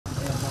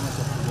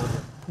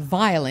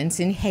Violence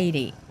in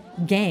Haiti.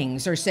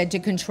 Gangs are said to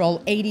control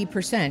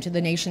 80% of the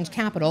nation's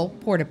capital,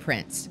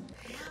 Port-au-Prince.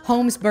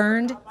 Homes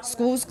burned,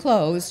 schools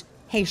closed,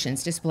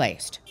 Haitians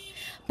displaced.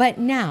 But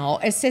now,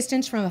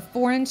 assistance from a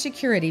foreign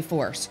security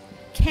force,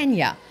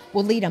 Kenya,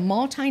 will lead a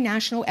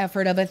multinational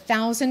effort of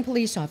 1,000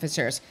 police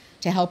officers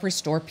to help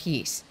restore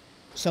peace.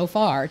 So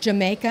far,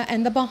 Jamaica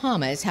and the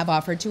Bahamas have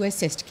offered to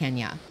assist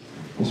Kenya.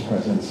 Mr.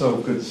 President, so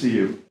good to see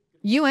you.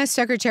 U.S.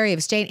 Secretary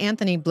of State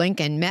Anthony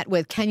Blinken met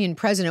with Kenyan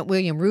President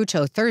William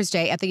Ruto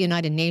Thursday at the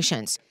United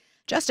Nations,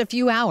 just a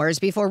few hours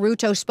before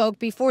Ruto spoke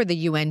before the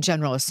UN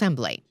General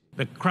Assembly.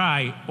 The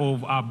cry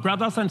of our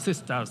brothers and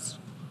sisters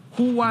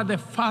who were the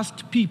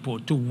first people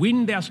to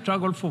win their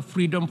struggle for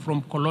freedom from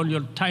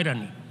colonial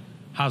tyranny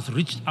has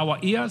reached our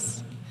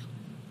ears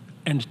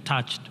and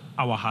touched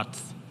our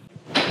hearts.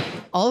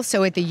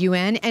 Also at the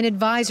UN, an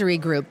advisory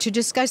group to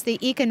discuss the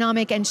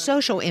economic and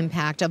social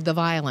impact of the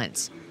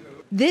violence.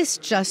 This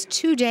just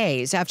 2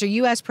 days after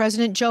U.S.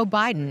 President Joe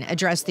Biden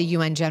addressed the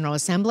UN General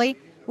Assembly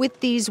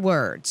with these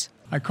words.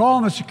 I call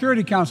on the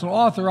Security Council to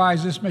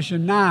authorize this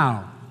mission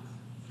now.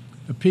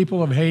 The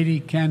people of Haiti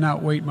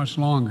cannot wait much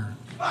longer.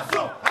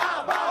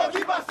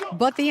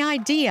 But the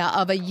idea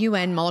of a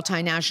UN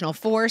multinational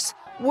force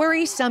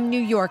worries some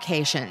New York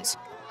Haitians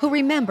who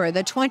remember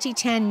the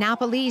 2010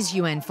 Nepalese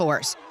UN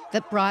force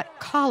that brought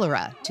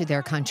cholera to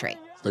their country.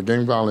 The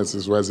gang violence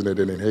is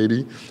resonating in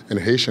Haiti, and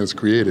Haitians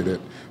created it,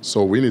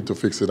 so we need to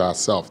fix it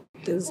ourselves.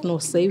 There's no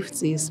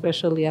safety,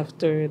 especially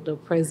after the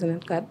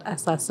president got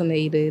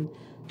assassinated,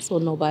 so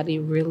nobody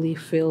really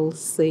feels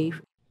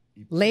safe.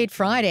 Late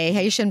Friday,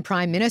 Haitian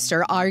Prime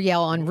Minister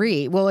Ariel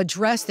Henry will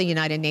address the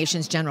United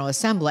Nations General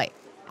Assembly.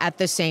 At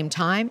the same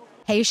time,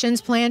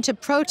 Haitians plan to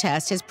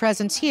protest his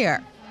presence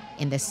here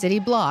in the city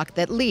block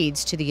that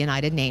leads to the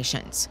United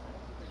Nations.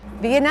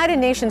 The United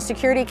Nations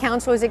Security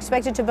Council is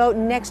expected to vote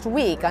next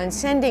week on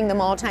sending the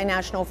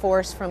multinational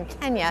force from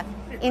Kenya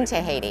into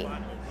Haiti.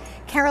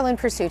 Carolyn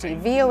Pursuti,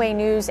 VOA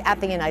News at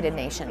the United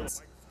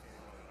Nations.